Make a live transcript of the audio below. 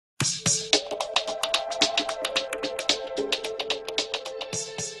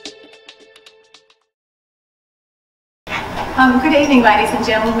Good evening, ladies and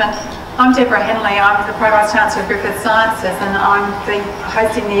gentlemen. I'm Deborah Henley. I'm the Provost Chancellor of Griffith Sciences, and I'm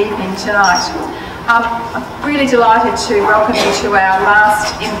hosting the evening tonight. I'm really delighted to welcome you to our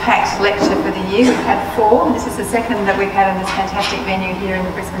last IMPACT lecture for the year. We've had 4, and this is the second that we've had in this fantastic venue here in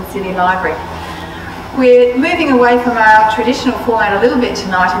the Brisbane City Library. We're moving away from our traditional format a little bit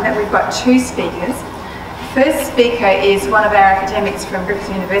tonight in that we've got 2 speakers. First speaker is one of our academics from Griffith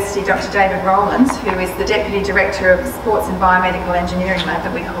University, Dr. David Rowlands, who is the Deputy Director of Sports and Biomedical Engineering Lab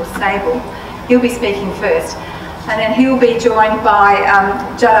that we call SABEL. He'll be speaking first. And then he'll be joined by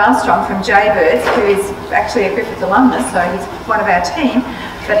Judd Armstrong from Jaybirds, who is actually a Griffith alumnus, so he's one of our team.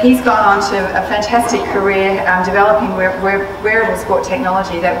 But he's gone on to a fantastic career developing wearable sport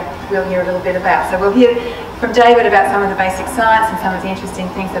technology that we'll hear a little bit about. So we'll hear from David about some of the basic science and some of the interesting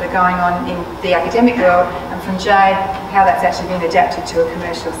things that are going on in the academic world, and from Jade, how that's actually been adapted to a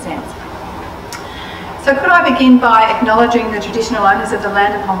commercial sense. So could I begin by acknowledging the traditional owners of the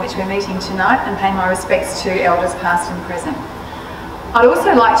land upon which we're meeting tonight and pay my respects to elders past and present. I'd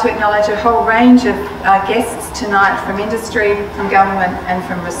also like to acknowledge a whole range of guests tonight from industry, from government and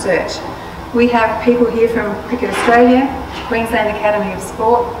from research. We have people here from Cricket Australia, Queensland Academy of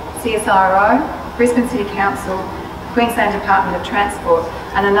Sport, CSIRO, Brisbane City Council, Queensland Department of Transport,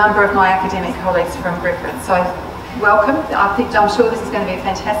 and a number of my academic colleagues from Griffith. So welcome. I'm sure this is going to be a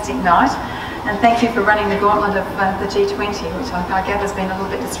fantastic night. And thank you for running the gauntlet of the G20, which I gather has been a little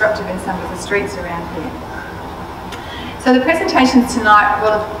bit disruptive in some of the streets around here. So the presentations tonight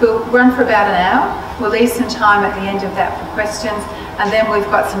will run for about an hour. We'll leave some time at the end of that for questions, and then we've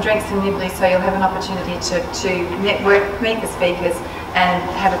got some drinks and nibblies, so you'll have an opportunity to network, meet the speakers, and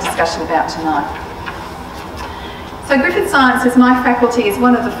have a discussion about tonight. So Griffith Sciences, my faculty, is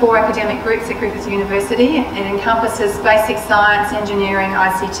one of the 4 academic groups at Griffith University. It encompasses basic science, engineering,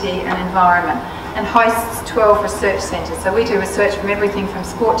 ICT and environment, and hosts 12 research centres. So we do research from everything from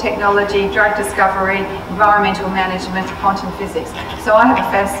sport technology, drug discovery, environmental management, quantum physics. So I have a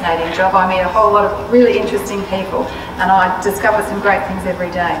fascinating job. I meet a whole lot of really interesting people, and I discover some great things every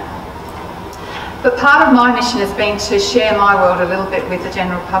day. But part of my mission has been to share my world a little bit with the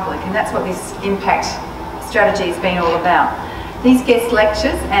general public, and that's what this IMPACT strategy has been all about. These guest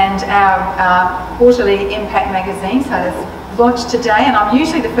lectures and our quarterly IMPACT magazine, so it's launched today, and I'm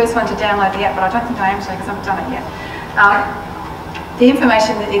usually the first one to download the app, but I don't think I am today because I haven't done it yet. The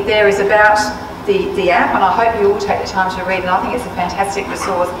information there is about the app, and I hope you all take the time to read it. I think it's a fantastic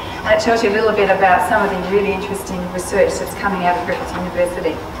resource, and it tells you a little bit about some of the really interesting research that's coming out of Griffith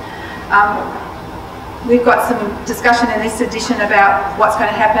University. We've got some discussion in this edition about what's going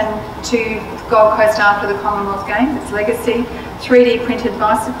to happen to Gold Coast after the Commonwealth Games, its legacy, 3D printed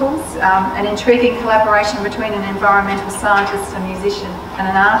bicycles, an intriguing collaboration between an environmental scientist, a musician and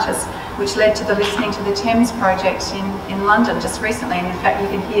an artist, which led to the Listening to the Thames project in London just recently, and in fact you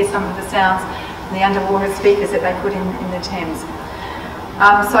can hear some of the sounds from the underwater speakers that they put in the Thames.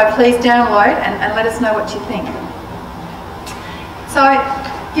 So please download and let us know what you think. So it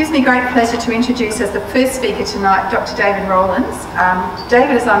gives me great pleasure to introduce as the first speaker tonight Dr. David Rowlands.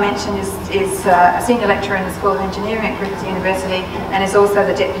 David, as I mentioned, is a senior lecturer in the School of Engineering at Griffith University and is also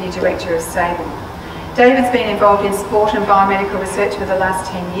the Deputy Director of SABEL. David's been involved in sport and biomedical research for the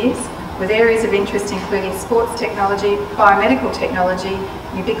last 10 years, with areas of interest including sports technology, biomedical technology,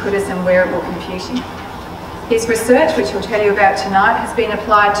 ubiquitous and wearable computing. His research, which he'll tell you about tonight, has been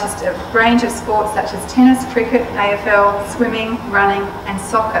applied to a range of sports such as tennis, cricket, AFL, swimming, running and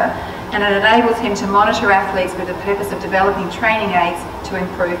soccer, and it enables him to monitor athletes with the purpose of developing training aids to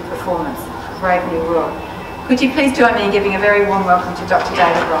improve performance. A brave new world. Could you please join me in giving a very warm welcome to Dr.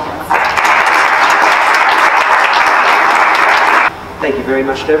 David Rowlands. Thank you very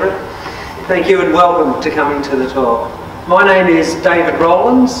much, Deborah. Thank you and welcome to coming to the talk. My name is David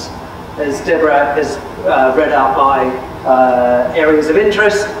Rowlands. As Deborah has read out my areas of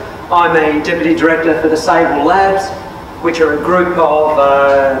interest, I'm a Deputy Director for the SABEL Labs, which are a group of,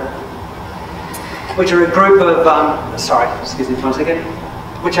 which are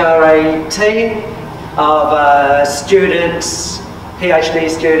a team of students, PhD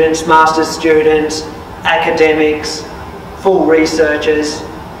students, master's students, academics, full researchers,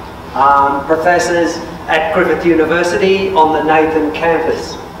 professors at Griffith University on the Nathan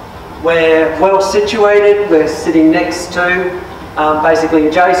campus. We're well situated. We're sitting next to, basically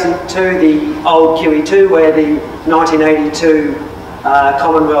adjacent to the old QE2 where the 1982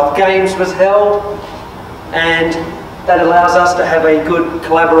 Commonwealth Games was held, and that allows us to have a good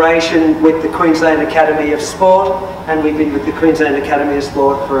collaboration with the Queensland Academy of Sport, and we've been with the Queensland Academy of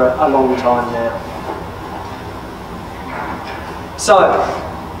Sport for a long time now. So,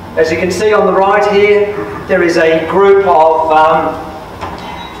 As you can see on the right here, there is a group of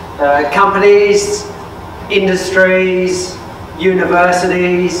companies, industries,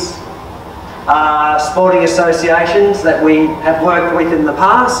 universities, sporting associations that we have worked with in the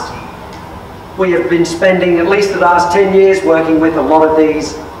past. We have been spending at least the last 10 years working with a lot of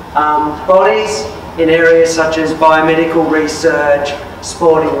these bodies in areas such as biomedical research,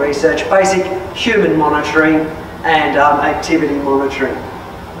 sporting research, basic human monitoring and activity monitoring.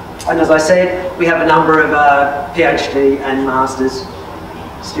 And as I said, we have a number of PhD and Masters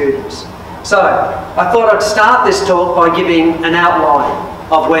students. So I thought I'd start this talk by giving an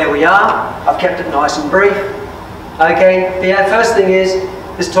outline of where we are. I've kept it nice and brief. Okay, the first thing is,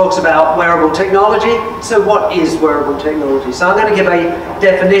 this talks about wearable technology. So what is wearable technology? So I'm going to give a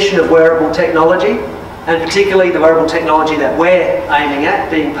definition of wearable technology, and particularly the wearable technology that we're aiming at,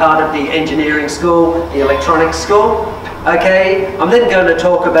 being part of the engineering school, the electronics school. Okay, I'm then going to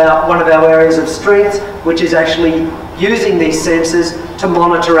talk about one of our areas of strength, which is actually using these sensors to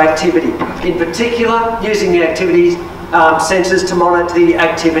monitor activity. In particular, using the activities sensors to monitor the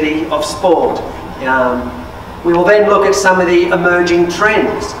activity of sport. We will then look at some of the emerging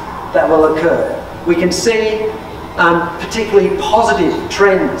trends that will occur. We can see particularly positive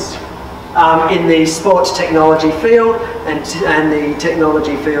trends in the sports technology field and the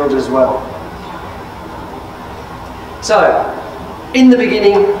technology field as well. So, in the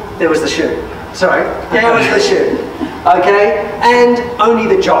beginning, there was the shoe. Sorry, there was the shoe. Okay, and only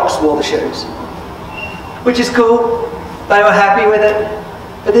the jocks wore the shoes, which is cool. They were happy with it,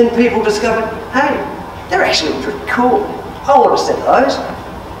 but then people discovered, hey, they're actually pretty cool. I want a set of those.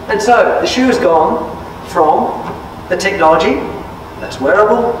 And so the shoe has gone from the technology that's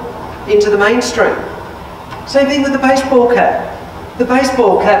wearable into the mainstream. Same thing with the baseball cap. The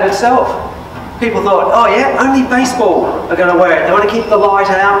baseball cap itself. People thought, oh yeah, only baseball are going to wear it. They want to keep the light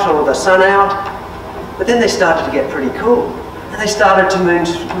out or the sun out. But then they started to get pretty cool. And they started to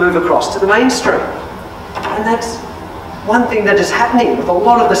move across to the mainstream. And that's one thing that is happening with a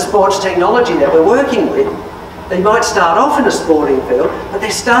lot of the sports technology that we're working with. They might start off in a sporting field, but they're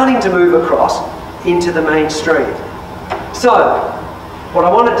starting to move across into the mainstream. So, what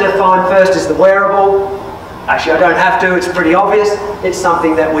I want to define first is the wearable. Actually, I don't have to, it's pretty obvious. It's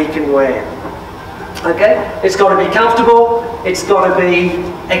something that we can wear. Okay? It's got to be comfortable, it's got to be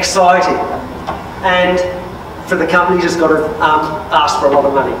exciting. And for the companies, it's got to ask for a lot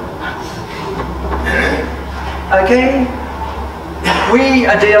of money. Okay? We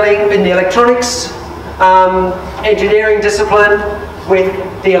are dealing in the electronics engineering discipline with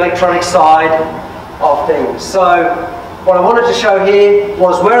the electronic side of things. So what I wanted to show here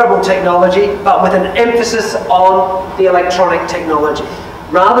was wearable technology, but with an emphasis on the electronic technology.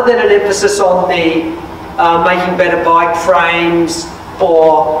 Rather than an emphasis on the making better bike frames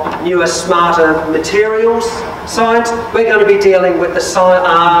or newer, smarter materials science, we're going to be dealing with the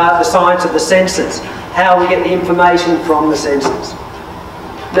science of the sensors, how we get the information from the sensors.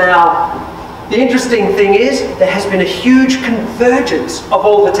 Now, the interesting thing is there has been a huge convergence of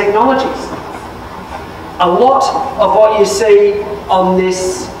all the technologies. A lot of what you see on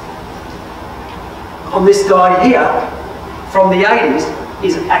this guy here from the 80s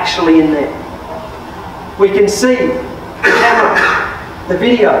is actually in there. We can see the camera, the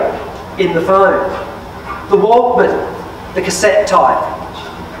video in the phone, the Walkman, the cassette type.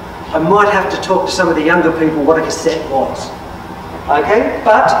 I might have to talk to some of the younger people what a cassette was. Okay,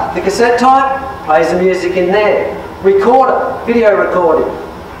 but the cassette type plays the music in there. Recorder, video recording,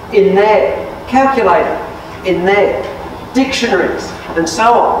 in there. Calculator, in there. Dictionaries, and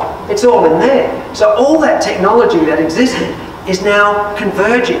so on. It's all in there. So all that technology that existed is now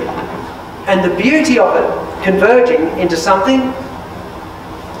converging. And the beauty of it converging into something,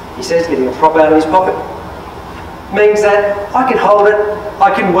 he says, getting a prop out of his pocket, means that I can hold it,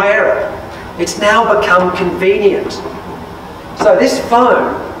 I can wear it. It's now become convenient. So this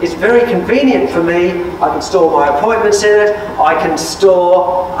phone is very convenient for me. I can store my appointments in it, I can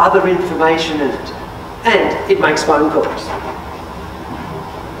store other information in it, and it makes phone calls.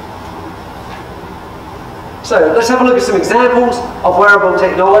 So let's have a look at some examples of wearable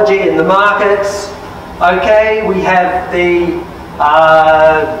technology in the markets. Okay, we have the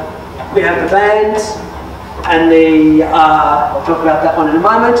bands, and I'll talk about that one in a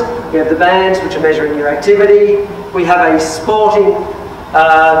moment. We have the bands which are measuring your activity. We have a sporting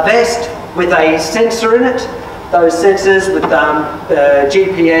vest with a sensor in it. Those sensors with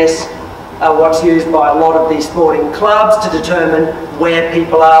GPS are what's used by a lot of these sporting clubs to determine where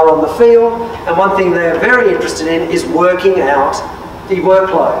people are on the field. And one thing they're very interested in is working out the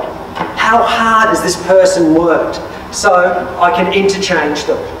workload. How hard has this person worked? So I can interchange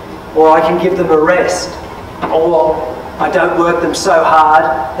them. or I can give them a rest, or I don't work them so hard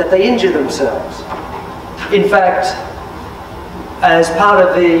that they injure themselves. In fact, as part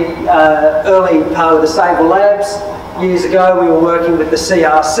of the early part of the SABEL labs, years ago we were working with the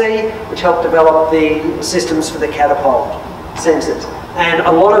CRC, which helped develop the systems for the catapult sensors. And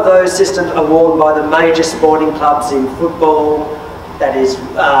a lot of those systems are worn by the major sporting clubs in football, that is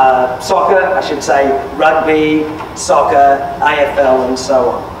soccer, I should say rugby, soccer, AFL and so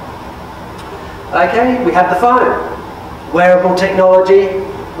on. Okay, we have the phone. Wearable technology,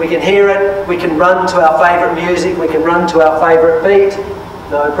 we can hear it, we can run to our favourite music, we can run to our favourite beat,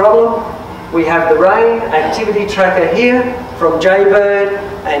 no problem. We have the rain activity tracker here from Jaybird,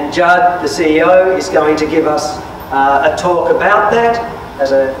 and Judd, the CEO, is going to give us a talk about that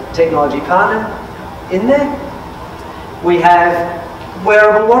as a technology partner in there. We have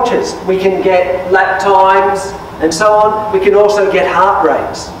wearable watches. We can get lap times and so on. We can also get heart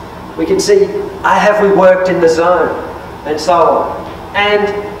rates. We can see, have we worked in the zone and so on. And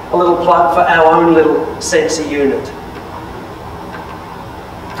a little plug for our own little sensor unit.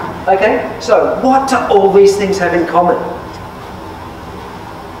 Okay, so what do all these things have in common?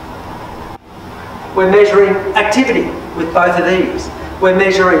 We're measuring activity with both of these. We're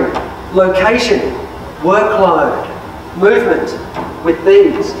measuring location, workload, movement with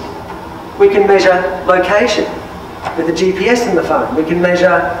these. We can measure location with the GPS in the phone. We can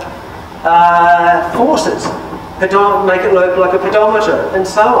measure forces, make it look like a pedometer and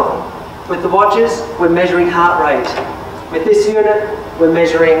so on. With the watches, we're measuring heart rate. With this unit, we're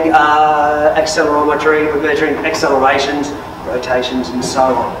measuring accelerometry, we're measuring accelerations, rotations and so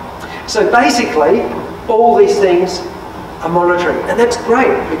on. So basically, all these things are monitoring, and that's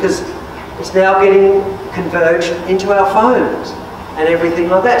great because it's now getting converged into our phones and everything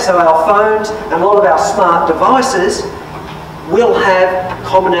like that. So our phones and a lot of our smart devices will have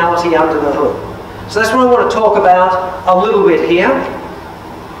commonality under the hood. So that's what I want to talk about a little bit here.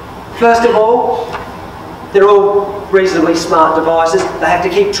 First of all, they're all reasonably smart devices. They have to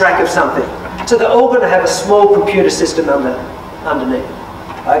keep track of something. So they're all going to have a small computer system underneath.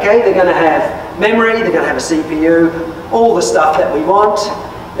 Okay, they're going to have memory, they're going to have a CPU, all the stuff that we want.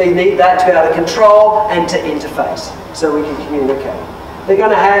 They need that to be able to control and to interface so we can communicate. They're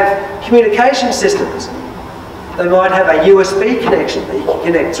going to have communication systems. They might have a USB connection that you can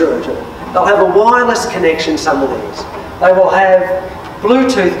connect through to. They'll have a wireless connection, some of these. They will have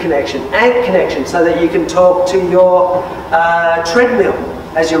Bluetooth connection, ANT connection, so that you can talk to your treadmill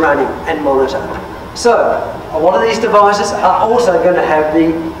as you're running and monitor. So, a lot of these devices are also going to have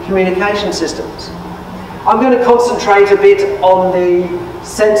the communication systems. I'm going to concentrate a bit on the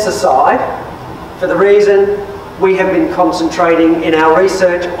sensor side for the reason we have been concentrating in our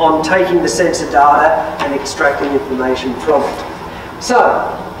research on taking the sensor data and extracting information from it. So,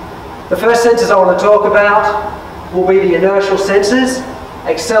 the first sensors I want to talk about will be the inertial sensors,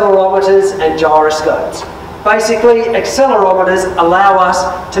 accelerometers and gyroscopes. Basically, accelerometers allow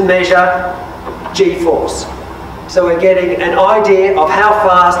us to measure G-force. So we're getting an idea of how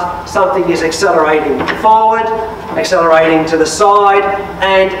fast something is accelerating forward, accelerating to the side,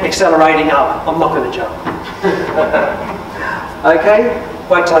 and accelerating up. I'm not going to jump. Okay,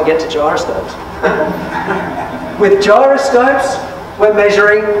 wait till I get to gyroscopes. With gyroscopes, we're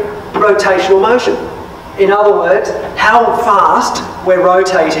measuring rotational motion. In other words, how fast we're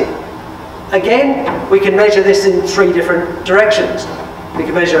rotating. Again, we can measure this in 3 different directions. We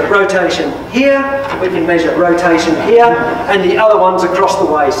can measure rotation here, we can measure rotation here, and the other one's across the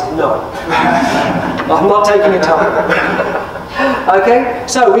waist. No. I'm not taking your time. Okay,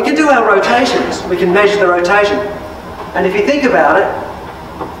 so we can do our rotations. We can measure the rotation. And if you think about it,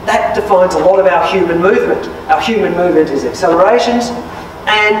 that defines a lot of our human movement. Our human movement is accelerations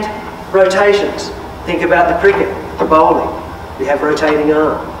and rotations. Think about the cricket, the bowling. We have rotating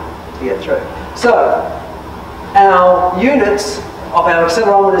arm to get through. So, our units of our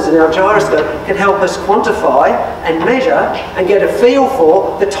accelerometers and our gyroscope can help us quantify and measure and get a feel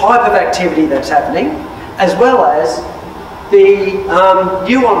for the type of activity that's happening, as well as the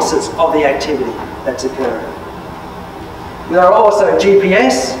nuances of the activity that's occurring. There are also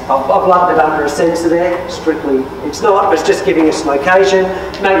GPS. I've lumped it under a sensor there. Strictly, it's not, but it's just giving us location.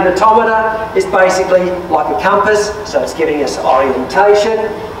 Magnetometer is basically like a compass, so it's giving us orientation.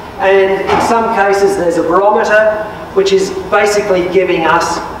 And in some cases there's a barometer, which is basically giving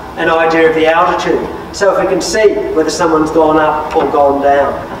us an idea of the altitude. So if we can see whether someone's gone up or gone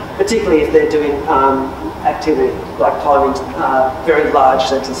down, particularly if they're doing activity like climbing very large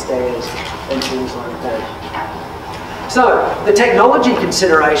sets of stairs and things like that. So, the technology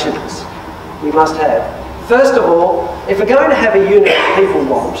considerations we must have. First of all, if we're going to have a unit that people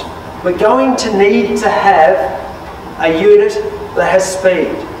want, we're going to need to have a unit that has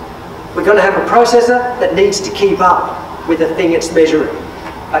speed. We're going to have a processor that needs to keep up with the thing it's measuring.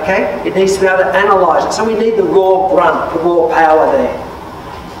 Okay? It needs to be able to analyse it. So we need the raw grunt, the raw power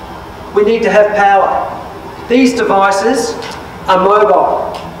there. We need to have power. These devices are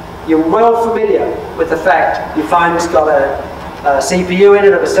mobile. You're well familiar with the fact your phone's got a CPU in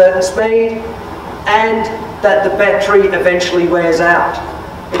it of a certain speed and that the battery eventually wears out.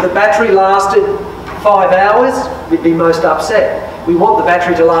 If the battery lasted 5 hours, we'd be most upset. We want the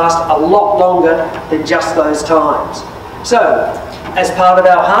battery to last a lot longer than just those times. So, as part of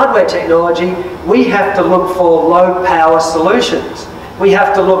our hardware technology, we have to look for low power solutions. We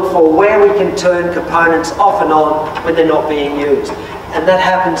have to look for where we can turn components off and on when they're not being used. And that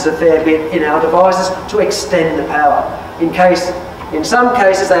happens a fair bit in our devices to extend the power. In some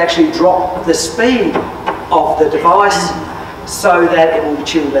cases, they actually drop the speed of the device so that it will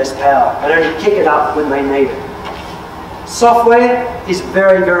consume less power and only kick it up when they need it. Software is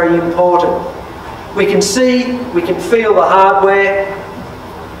very, very important. We can see, we can feel the hardware,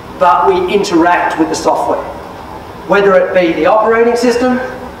 but we interact with the software. Whether it be the operating system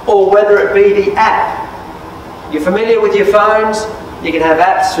or whether it be the app. You're familiar with your phones, you can have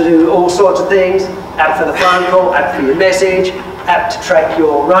apps to do all sorts of things, app for the phone call, app for your message, app to track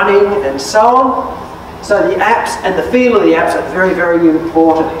your running and so on. So the apps and the feel of the apps are very, very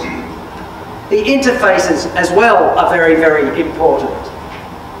important. The interfaces as well are very, very important.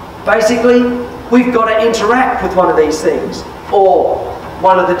 Basically, we've got to interact with one of these things, or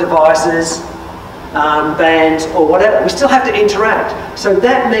one of the devices, bands, or whatever. We still have to interact. So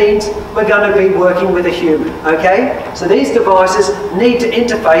that means we're going to be working with a human, okay? So these devices need to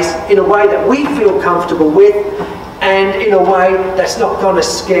interface in a way that we feel comfortable with and in a way that's not going to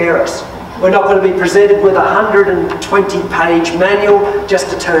scare us. We're not going to be presented with a 120-page manual just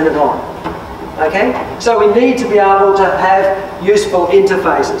to turn it on. Okay? So we need to be able to have useful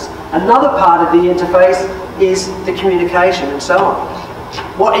interfaces. Another part of the interface is the communication and so on.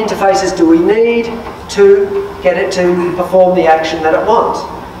 What interfaces do we need to get it to perform the action that it wants?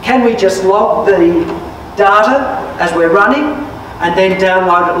 Can we just log the data as we're running and then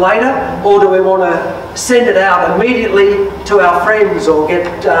download it later? Or do we want to send it out immediately to our friends or get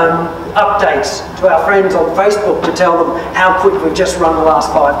updates to our friends on Facebook to tell them how quick we've just run the last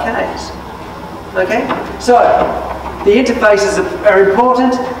 5Ks? Okay, so the interfaces are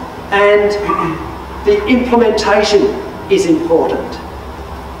important and the implementation is important.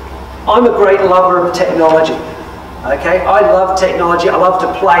 I'm a great lover of technology. Okay, I love technology, I love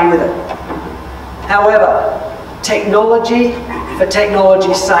to play with it. However, technology for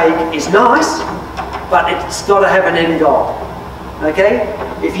technology's sake is nice, but it's got to have an end goal. Okay,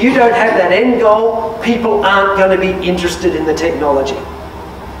 if you don't have that end goal, people aren't going to be interested in the technology.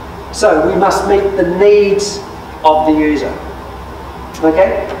 So we must meet the needs of the user,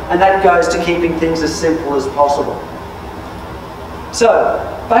 okay? And that goes to keeping things as simple as possible. So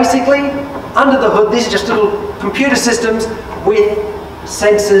basically, under the hood, these are just little computer systems with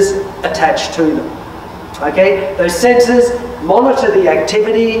sensors attached to them, okay? Those sensors monitor the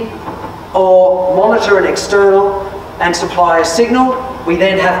activity or monitor an external and supply a signal. We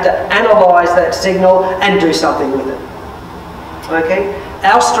then have to analyse that signal and do something with it, okay?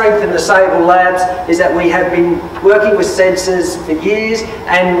 Our strength in the SABEL labs is that we have been working with sensors for years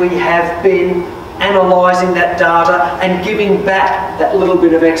and we have been analysing that data and giving back that little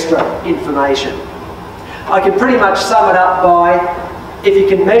bit of extra information. I can pretty much sum it up by, if you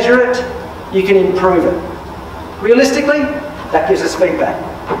can measure it, you can improve it. Realistically, that gives us feedback,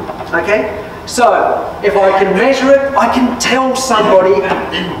 okay? So, if I can measure it, I can tell somebody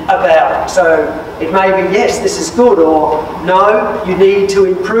about it. So, it may be, yes, this is good, or no, you need to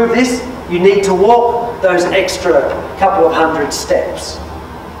improve this, you need to walk those extra couple of 100 steps.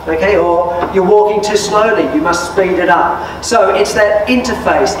 Okay, or you're walking too slowly, you must speed it up. So it's that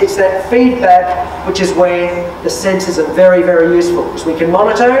interface, it's that feedback, which is where the sensors are very, very useful, because we can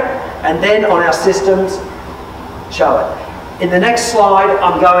monitor it, and then on our systems, show it. In the next slide,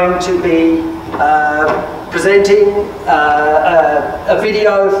 I'm going to be presenting a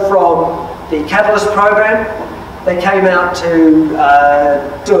video from the Catalyst program. They came out to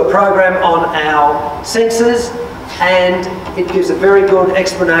do a program on our sensors, and it gives a very good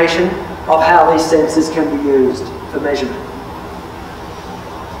explanation of how these sensors can be used for measurement.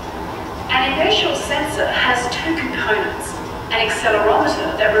 An inertial sensor has two components: an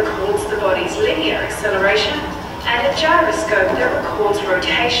accelerometer that records the body's linear acceleration and a gyroscope that records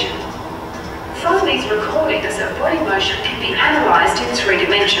rotation. From these recordings, a body motion can be analysed in 3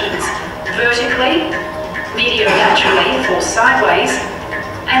 dimensions: vertically, mediolaterally or sideways,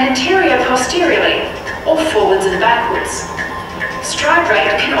 and anterior-posteriorly, or forwards and backwards. Stride rate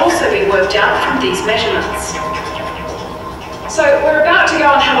can also be worked out from these measurements. So we're about to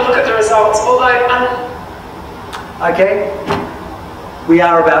go and have a look at the results, although Okay, we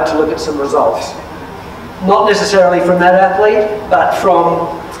are about to look at some results. Not necessarily from that athlete, but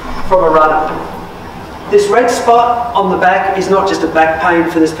from a runner. This red spot on the back is not just a back pain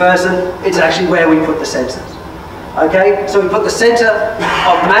for this person, it's actually where we put the sensors. Okay, so we put the centre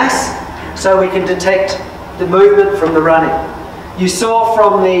of mass so we can detect the movement from the running. You saw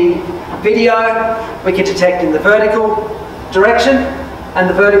from the video, we can detect in the vertical direction, and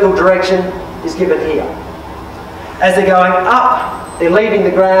the vertical direction is given here. As they're going up, they're leaving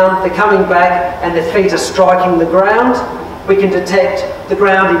the ground, they're coming back, and their feet are striking the ground, we can detect the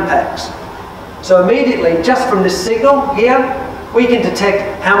ground impacts. So immediately, just from this signal here, we can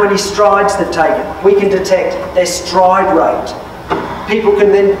detect how many strides they've taken. We can detect their stride rate. People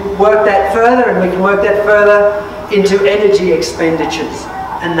can then work that further, and we can work that further into energy expenditures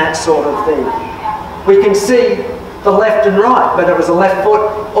and that sort of thing. We can see the left and right, whether it was a left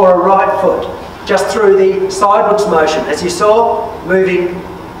foot or a right foot, just through the sideways motion, as you saw, moving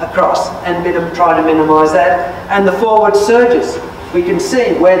across, and trying to minimise that. And the forward surges, we can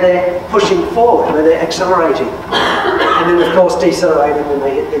see where they're pushing forward, where they're accelerating, and then of course decelerating when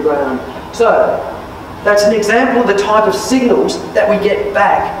they hit the ground. So that's an example of the type of signals that we get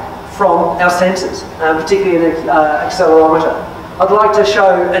back from our sensors, particularly an accelerometer. I'd like to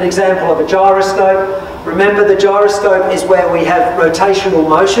show an example of a gyroscope. Remember, the gyroscope is where we have rotational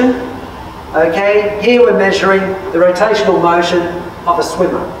motion. Okay, here we're measuring the rotational motion of a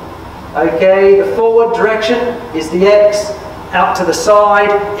swimmer. Okay, the forward direction is the X, out to the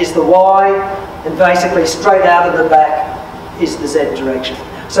side is the Y, and basically straight out of the back is the Z direction.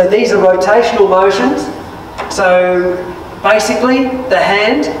 So these are rotational motions. So basically the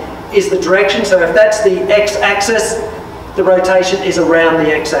hand is the direction. So if that's the X-axis, the rotation is around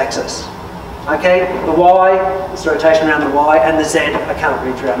the X-axis. Okay, the Y is the rotation around the Y, and the Z I can't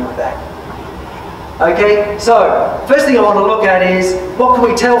reach around my back. Okay, so first thing I want to look at is what can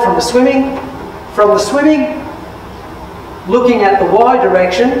we tell from the swimming? From the swimming, looking at the Y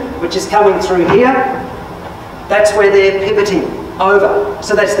direction, which is coming through here, that's where they're pivoting over.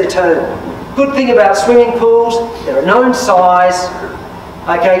 So that's their turn. Good thing about swimming pools, they're a known size.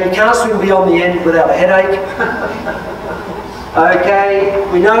 Okay, you can't swim beyond the end without a headache. Okay,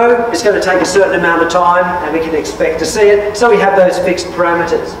 we know it's going to take a certain amount of time and we can expect to see it, so we have those fixed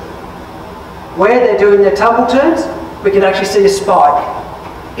parameters. Where they're doing their tumble turns, we can actually see a spike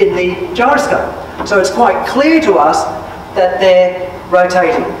in the gyroscope. So it's quite clear to us that they're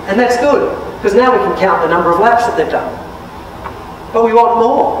rotating, and that's good, because now we can count the number of laps that they've done. But we want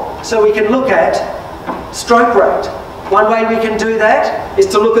more, so we can look at stroke rate. One way we can do that is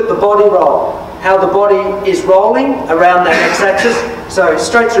to look at the body roll, how the body is rolling around that X-axis. So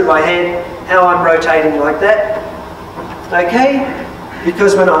straight through my head, how I'm rotating like that. Okay,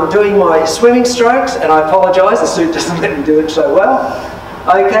 because when I'm doing my swimming strokes, and I apologise, the suit doesn't let me do it so well.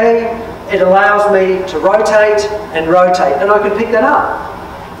 Okay, it allows me to rotate, and I can pick that up.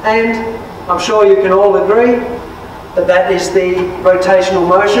 And I'm sure you can all agree that that is the rotational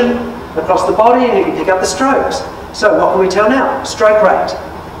motion across the body, and you can pick up the strokes. So what can we tell now? Stroke rate.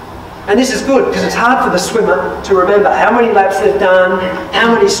 And this is good because it's hard for the swimmer to remember how many laps they've done,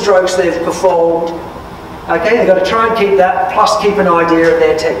 how many strokes they've performed. Okay, they've got to try and keep that, plus keep an idea of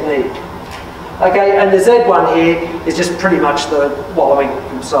their technique. Okay, and the Z one here is just pretty much the wallowing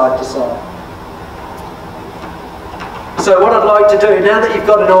from side to side. So what I'd like to do, now that you've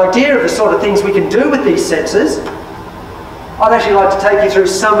got an idea of the sort of things we can do with these sensors, I'd actually like to take you through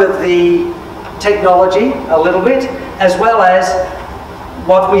some of the technology a little bit, as well as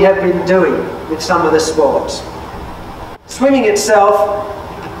what we have been doing with some of the sports. Swimming itself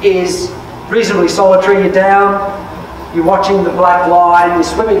is reasonably solitary. You're down, you're watching the black line, you're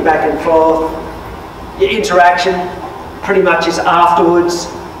swimming back and forth. Your interaction pretty much is afterwards,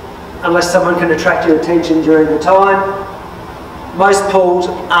 unless someone can attract your attention during the time. Most pools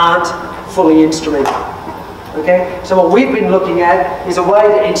aren't fully instrumented. Okay, so what we've been looking at is a way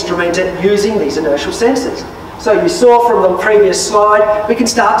to instrument it using these inertial sensors. So you saw from the previous slide, we can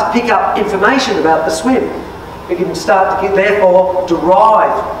start to pick up information about the swim. We can start to, therefore,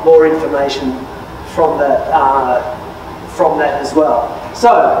 derive more information from that as well.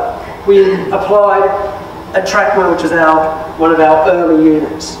 So we applied a TrackMo, which was one of our early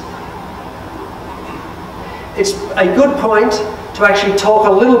units. It's a good point to actually talk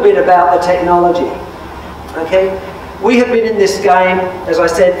a little bit about the technology. Okay, we have been in this game, as I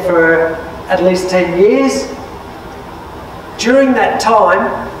said, for at least 10 years. during that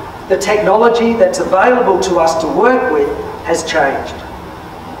time, the technology that's available to us to work with has changed.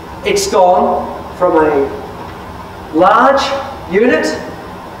 It's gone from a large unit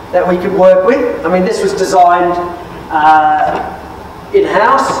that we could work with. I mean, this was designed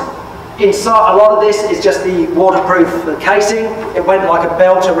in-house. Inside, a lot of this is just the waterproof casing. It went like a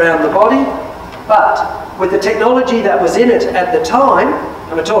belt around the body. But with the technology that was in it at the time,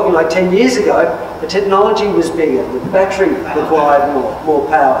 and we're talking like 10 years ago, the technology was bigger, the battery required more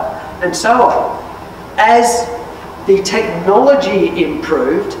power, and so on. As the technology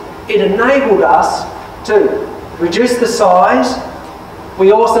improved, it enabled us to reduce the size.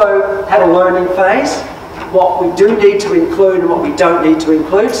 We also had a learning phase, what we do need to include and what we don't need to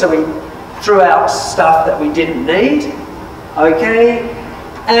include, so we threw out stuff that we didn't need, okay?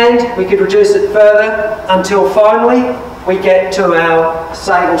 And we could reduce it further until finally we get to our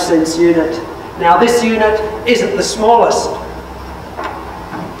SABEL Sense unit. Now this unit isn't the smallest.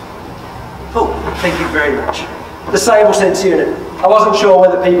 Oh, thank you very much. The SABEL Sense unit. I wasn't sure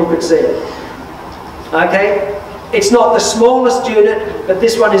whether people could see it. Okay? It's not the smallest unit, but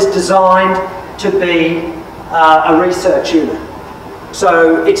this one is designed to be a research unit.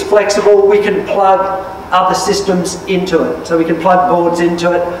 So it's flexible, we can plug other systems into it. So we can plug boards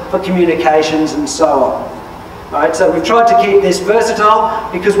into it for communications and so on. Right, so we've tried to keep this versatile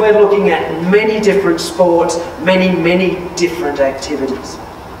because we're looking at many different sports, many different activities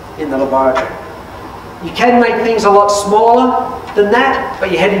in the laboratory. You can make things a lot smaller than that, but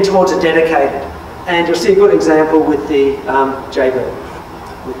you're heading towards a dedicated. And you'll see a good example with the JB.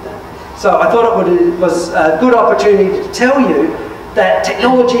 With that. So I thought it was a good opportunity to tell you that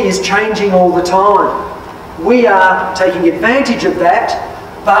technology is changing all the time. We are taking advantage of that,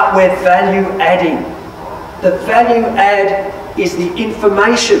 but we're value adding. The value add is the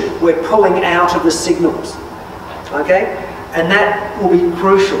information we're pulling out of the signals, okay? And that will be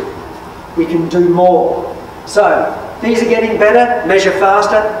crucial. We can do more. So, these are getting better, measure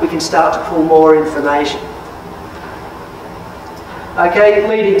faster, we can start to pull more information. Okay,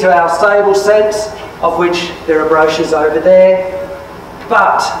 leading to our SABEL Sense, of which there are brochures over there.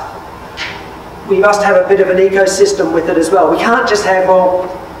 But we must have a bit of an ecosystem with it as well. We can't just have, well,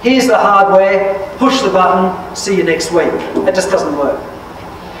 here's the hardware, push the button, see you next week. That just doesn't work.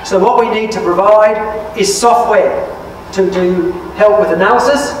 So what we need to provide is software to do help with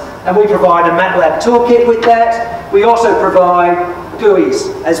analysis, and we provide a MATLAB toolkit with that. We also provide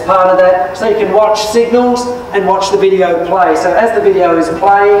GUIs as part of that, so you can watch signals and watch the video play. So as the video is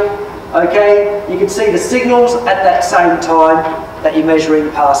playing, okay, you can see the signals at that same time that you're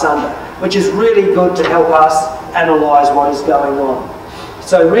measuring pass under, which is really good to help us analyse what is going on.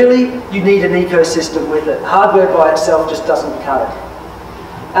 So really, you need an ecosystem with it. Hardware by itself just doesn't cut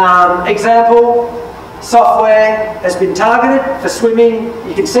it. Example, software has been targeted for swimming.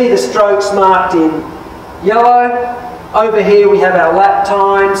 You can see the strokes marked in yellow. Over here we have our lap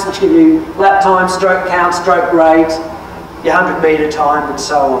times, which give you lap time, stroke count, stroke rate, your 100-metre time, and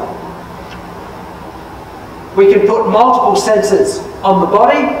so on. We can put multiple sensors on the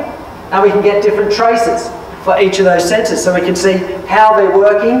body, and we can get different traces for each of those sensors, so we can see how they're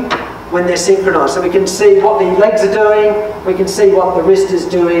working when they're synchronized. So we can see what the legs are doing, we can see what the wrist is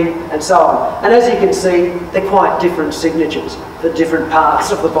doing, and so on. And as you can see, they're quite different signatures for different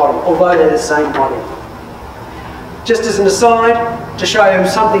parts of the body, although they're the same body. Just as an aside, to show you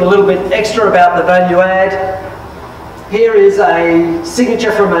something a little bit extra about the value add, here is a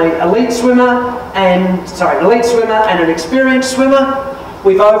signature from an elite swimmer and an experienced swimmer.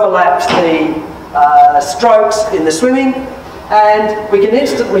 We've overlapped the strokes in the swimming, and we can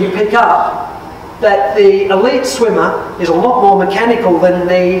instantly pick up that the elite swimmer is a lot more mechanical than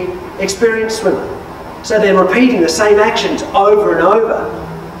the experienced swimmer. So they're repeating the same actions over and over.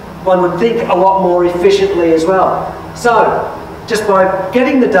 One would think a lot more efficiently as well. So, just by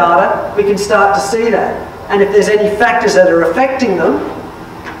getting the data, we can start to see that. And if there's any factors that are affecting them,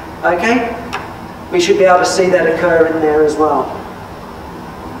 okay, we should be able to see that occur in there as well.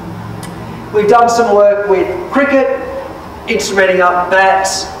 We've done some work with cricket, instrumenting up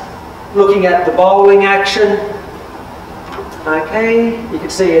bats, looking at the bowling action. Okay, you can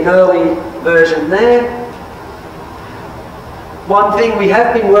see an early version there. One thing we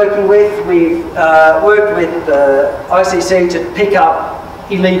have been working with, we've worked with the ICC to pick up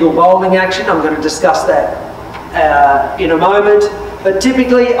illegal bowling action. I'm going to discuss that in a moment. But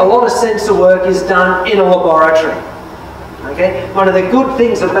typically, a lot of sensor work is done in a laboratory. Okay? One of the good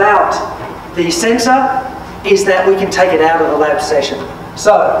things about the sensor is that we can take it out of the lab session.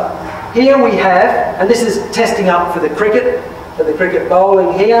 So, here we have, and this is testing up for the cricket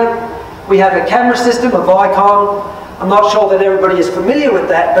bowling here. We have a camera system, a Vicon, I'm not sure that everybody is familiar with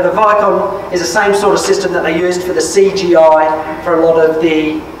that, but a Vicon is the same sort of system that they used for the CGI for a lot of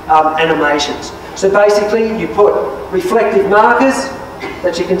the animations. So basically you put reflective markers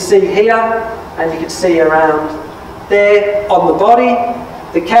that you can see here and you can see around there on the body.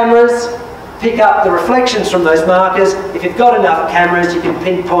 The cameras pick up the reflections from those markers. If you've got enough cameras, you can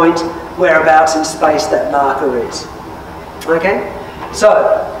pinpoint whereabouts in space that marker is. Okay?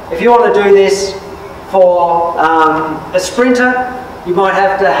 So if you want to do this for a sprinter, you might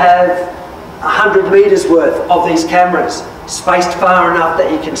have to have 100 metres worth of these cameras spaced far enough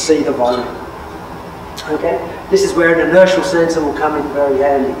that you can see the volume. Okay? This is where an inertial sensor will come in very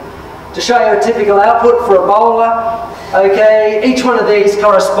handy. To show you a typical output for a bowler, okay, each one of these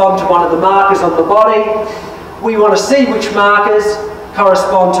correspond to one of the markers on the body. We want to see which markers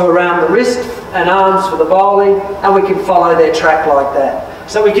correspond to around the wrist and arms for the bowling, and we can follow their track like that.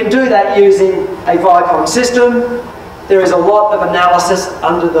 So we can do that using a Vicon system. There is a lot of analysis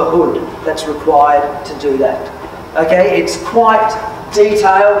under the hood that's required to do that. Okay, it's quite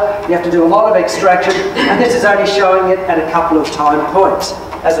detailed. You have to do a lot of extraction, and this is only showing it at a couple of time points,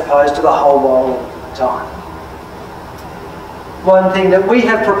 as opposed to the whole bowling time. One thing that we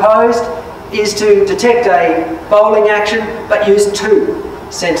have proposed is to detect a bowling action, but use two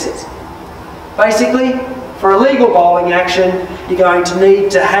sensors. Basically, for a legal bowling action, you're going to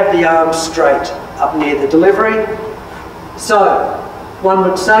need to have the arms straight up near the delivery. So, one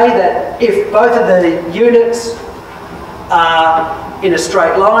would say that if both of the units are in a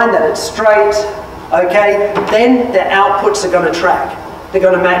straight line, that it's straight, okay, then their outputs are going to track. They're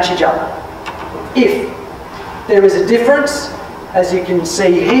going to match each other. If there is a difference, as you can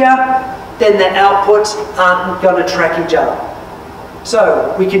see here, then the outputs aren't going to track each other.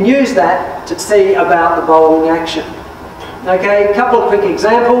 So we can use that to see about the bowling action. Okay, a couple of quick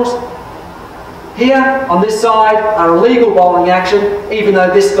examples. Here on this side are a legal bowling action, even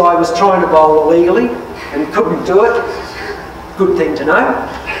though this guy was trying to bowl illegally and couldn't do it. Good thing to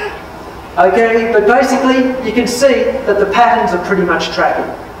know. Okay, but basically you can see that the patterns are pretty much tracking.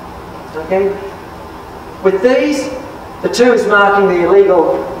 Okay, with these, the 2 is marking the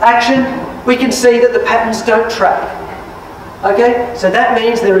illegal action. We can see that the patterns don't track. Okay, so that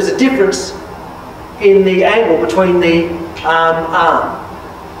means there is a difference in the angle between the arm.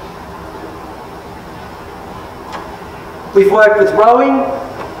 We've worked with rowing.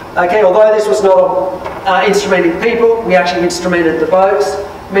 Okay, although this was not instrumenting people, we actually instrumented the boats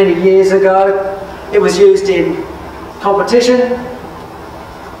many years ago. It was used in competition.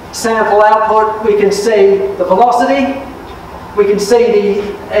 Sample output, we can see the velocity, we can see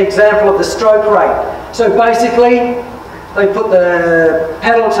the example of the stroke rate. So basically, they put the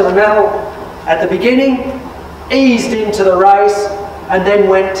pedal to the metal at the beginning, eased into the race, and then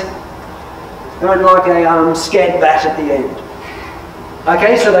went like a scad bat at the end.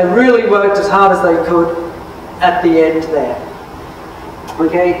 Okay, so they really worked as hard as they could at the end there.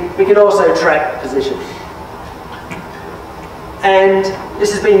 Okay, we can also track position. And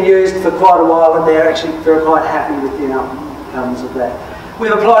this has been used for quite a while, and they're actually quite happy with the outcomes of that.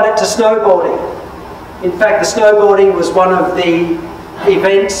 We've applied it to snowboarding. In fact, the snowboarding was one of the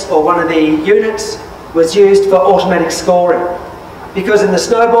events, or one of the units, was used for automatic scoring. Because in the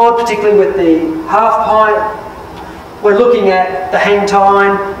snowboard, particularly with the half pipe, we're looking at the hang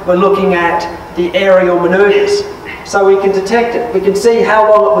time, we're looking at the aerial manoeuvres. So we can detect it. We can see how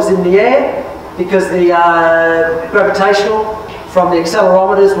long it was in the air, because the gravitational from the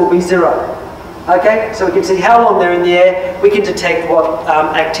accelerometers will be 0. Okay, so we can see how long they're in the air, we can detect what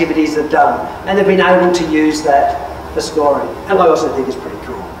activities they've done. And they've been able to use that for scoring. And I also think it's pretty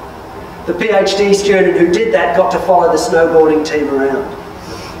cool. The PhD student who did that got to follow the snowboarding team around.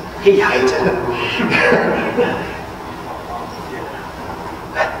 He hated it.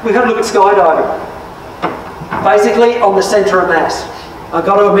 We've had a look at skydiving. Basically, on the centre of mass. I've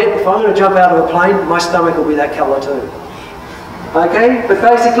got to admit, if I'm going to jump out of a plane, my stomach will be that colour too. Okay, but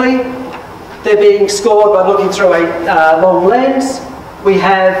basically, they're being scored by looking through a long lens. We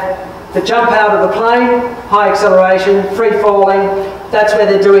have the jump out of the plane, high acceleration, free falling. That's where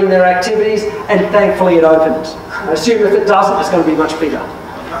they're doing their activities, and thankfully it opens. I assume if it doesn't, it's going to be much bigger.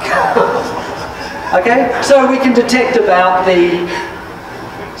 Okay, so we can detect about the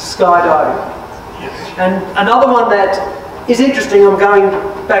skydiving. And another one that is interesting, I'm going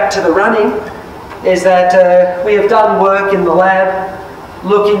back to the running, is that we have done work in the lab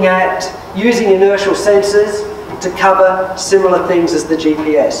looking at using inertial sensors to cover similar things as the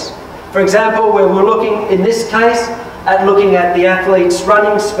GPS. For example, where we're looking, in this case, at looking at the athlete's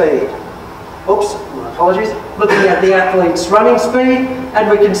running speed. Oops, looking at the athlete's running speed, and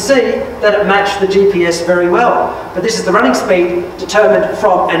we can see that it matched the GPS very well. But this is the running speed determined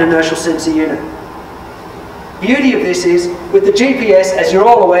from an inertial sensor unit. Beauty of this is, with the GPS, as you're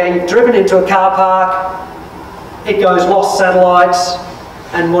all aware, you've driven into a car park, it goes lost satellites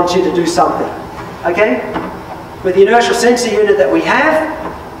and wants you to do something, okay? With the inertial sensor unit that we have,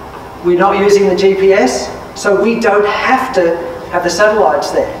 we're not using the GPS, so we don't have to have the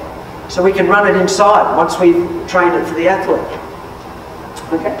satellites there. So we can run it inside once we've trained it for the athlete.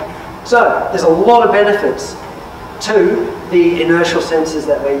 Okay? So there's a lot of benefits to the inertial sensors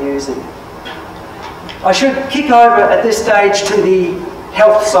that we're using. I should kick over at this stage to the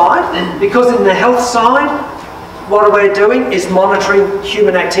health side, because in the health side, what we're doing is monitoring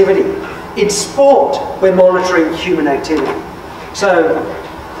human activity. In sport, we're monitoring human activity. So,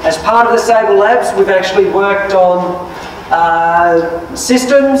 as part of the SABEL labs, we've actually worked on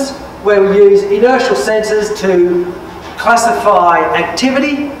systems where we use inertial sensors to classify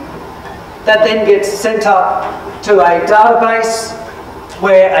activity that then gets sent up to a database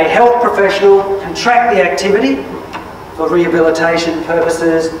where a health professional can track the activity for rehabilitation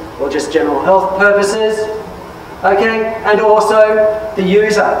purposes or just general health purposes, okay? And also the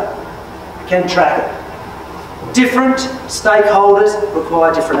user can track it. Different stakeholders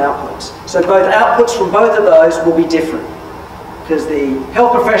require different outputs. So both outputs from both of those will be different, because the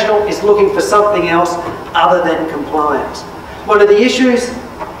health professional is looking for something else other than compliance. One of the issues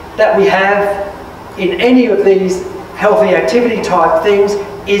that we have in any of these healthy activity type things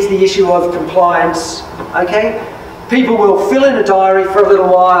is the issue of compliance, okay? People will fill in a diary for a little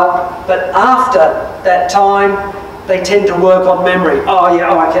while, but after that time, they tend to work on memory. Oh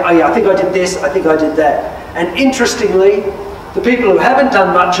yeah, I think I did this, I think I did that. And interestingly, the people who haven't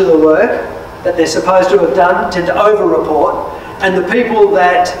done much of the work that they're supposed to have done tend to over-report, and the people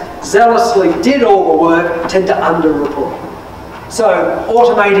that zealously did all the work tend to under-report. So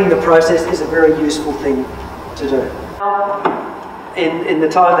automating the process is a very useful thing to do. In the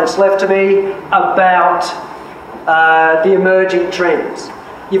time that's left to me, about the emerging trends.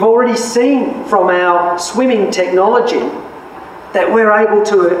 You've already seen from our swimming technology that we're able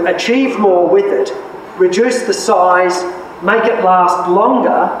to achieve more with it, reduce the size, make it last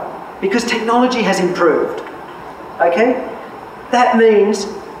longer, because technology has improved, okay? That means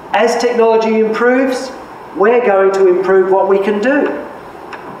as technology improves, we're going to improve what we can do.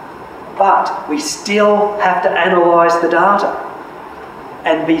 But we still have to analyse the data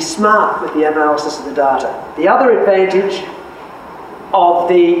and be smart with the analysis of the data. The other advantage of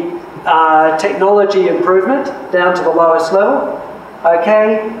the technology improvement down to the lowest level,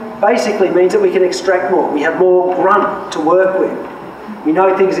 okay, basically means that we can extract more. We have more grunt to work with. We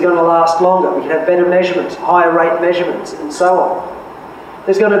know things are going to last longer. We can have better measurements, higher rate measurements, and so on.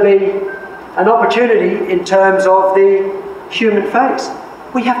 There's going to be an opportunity in terms of the human face.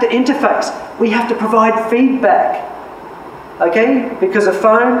 We have to interface. We have to provide feedback. Okay? Because a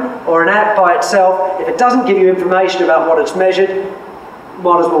phone or an app by itself, if it doesn't give you information about what it's measured,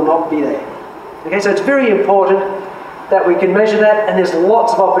 might as well not be there. Okay, so it's very important that we can measure that, and there's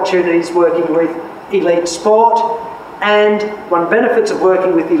lots of opportunities working with elite sport. And one of the benefits of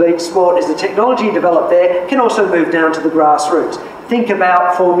working with elite sport is the technology developed there can also move down to the grassroots. Think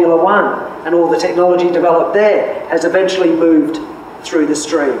about Formula One, and all the technology developed there has eventually moved through the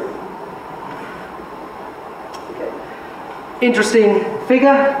stream. Okay. Interesting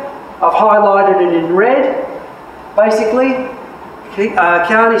figure, I've highlighted it in red. Basically,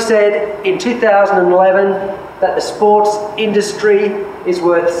 Kearney said in 2011 that the sports industry is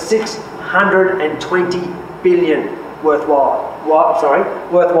worth $620 billion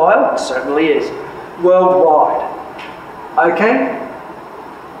worthwhile, it certainly is, worldwide. Okay?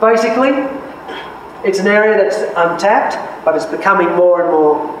 Basically, it's an area that's untapped, but it's becoming more and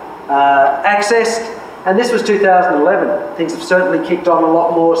more accessed. And this was 2011. Things have certainly kicked on a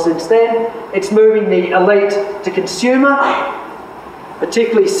lot more since then. It's moving the elite to consumer,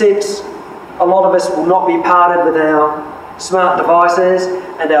 particularly since a lot of us will not be parted with our smart devices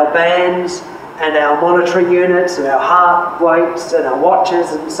and our bands and our monitoring units and our heart rates and our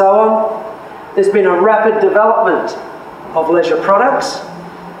watches and so on. There's been a rapid development of leisure products.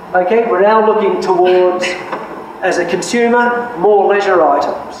 Okay, we're now looking towards, as a consumer, more leisure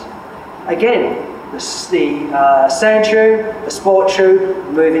items. Again, the sand shoe, the sport shoe,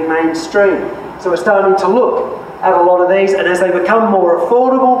 moving mainstream. So we're starting to look at a lot of these, and as they become more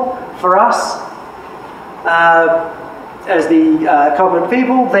affordable for us, as the common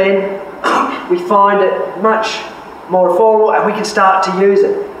people, then we find it much more affordable, and we can start to use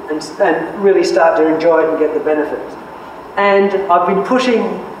it and really start to enjoy it and get the benefits. And I've been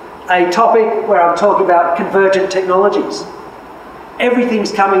pushing a topic where I'm talking about convergent technologies.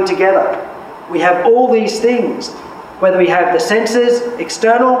 Everything's coming together. We have all these things. Whether we have the sensors,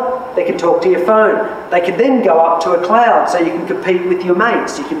 external, they can talk to your phone. They can then go up to a cloud so you can compete with your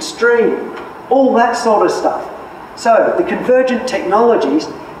mates, you can stream, all that sort of stuff. So the convergent technologies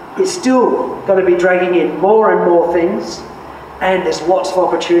is still going to be dragging in more and more things, and there's lots of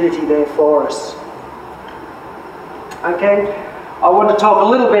opportunity there for us. Okay, I want to talk a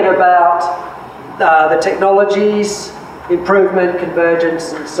little bit about the technologies, improvement,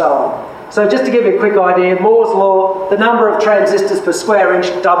 convergence, and so on. So just to give you a quick idea, Moore's law, the number of transistors per square inch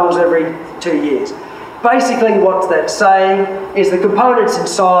doubles every 2 years. Basically what that's saying is the components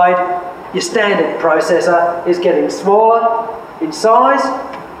inside your standard processor is getting smaller in size,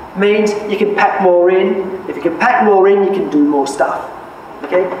 means you can pack more in. If you can pack more in, you can do more stuff.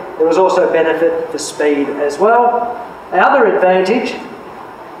 Okay? There is also a benefit for speed as well. The other advantage,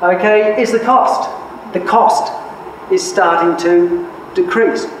 okay, is the cost. The cost is starting to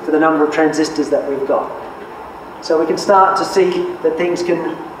decrease for the number of transistors that we've got. So we can start to see that things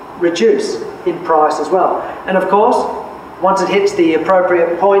can reduce in price as well. And of course, once it hits the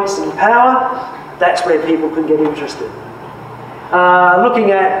appropriate points in power, that's where people can get interested.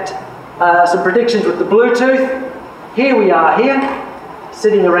 Looking at some predictions with the Bluetooth, here we are here,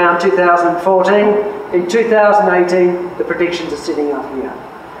 sitting around 2014. In 2018, the predictions are sitting up here.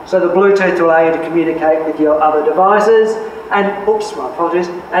 So the Bluetooth will allow you to communicate with your other devices. And, oops, my apologies.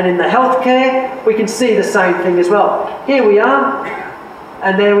 And in the healthcare, we can see the same thing as well. Here we are,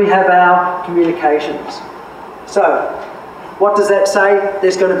 and there we have our communications. So, what does that say?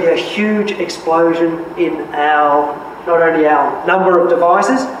 There's going to be a huge explosion in our, not only our number of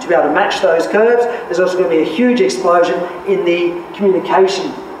devices, to be able to match those curves, there's also going to be a huge explosion in the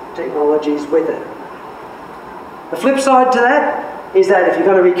communication technologies with it. The flip side to that is that if you're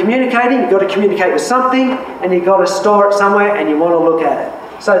going to be communicating, you've got to communicate with something, and you've got to store it somewhere, and you want to look at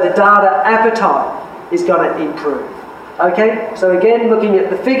it. So the data appetite is going to improve. Okay, so again, looking at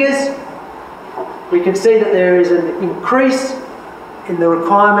the figures, we can see that there is an increase in the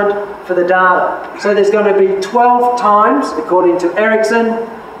requirement for the data. So there's going to be 12 times, according to Ericsson,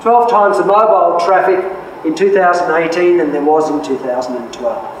 12 times the mobile traffic in 2018 than there was in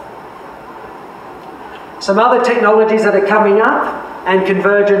 2012. Some other technologies that are coming up, and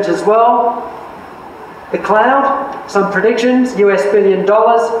convergent as well. The cloud, some predictions, US $1 billion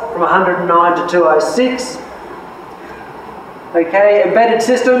from 109 to 206. Okay, embedded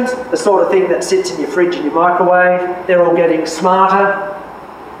systems, the sort of thing that sits in your fridge and your microwave, they're all getting smarter.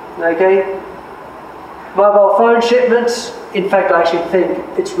 Okay, mobile phone shipments, in fact I actually think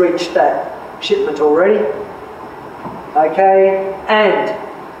it's reached that shipment already. Okay, and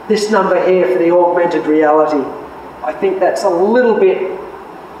this number here for the augmented reality, I think that's a little bit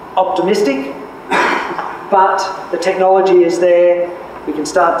optimistic, but the technology is there. We can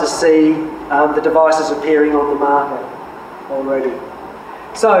start to see the devices appearing on the market already.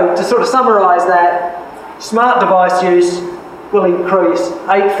 So to sort of summarise that, smart device use will increase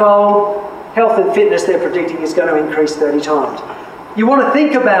 8-fold. Health and fitness, they're predicting, is going to increase 30 times. You want to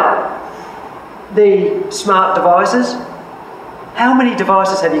think about the smart devices. How many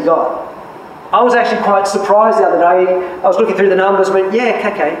devices have you got? I was actually quite surprised the other day. I was looking through the numbers and went,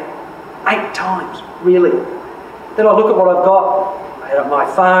 yeah, okay, 8 times, really. Then I look at what I've got. I add up my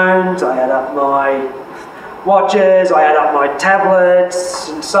phones, I add up my watches, I add up my tablets,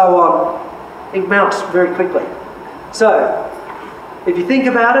 and so on. It mounts very quickly. So, if you think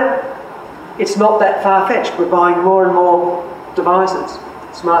about it, it's not that far-fetched. We're buying more and more devices,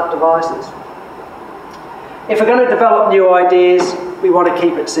 smart devices. If we're going to develop new ideas, we want to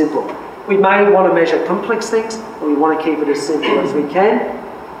keep it simple. We may want to measure complex things, but we want to keep it as simple as we can.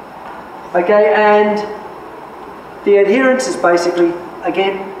 Okay, and the adherence is basically,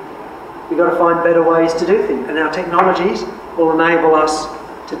 again, we've got to find better ways to do things, and our technologies will enable us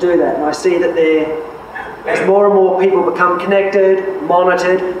to do that. And I see that as more and more people become connected,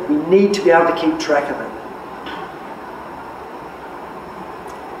 monitored, we need to be able to keep track of it.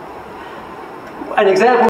 An example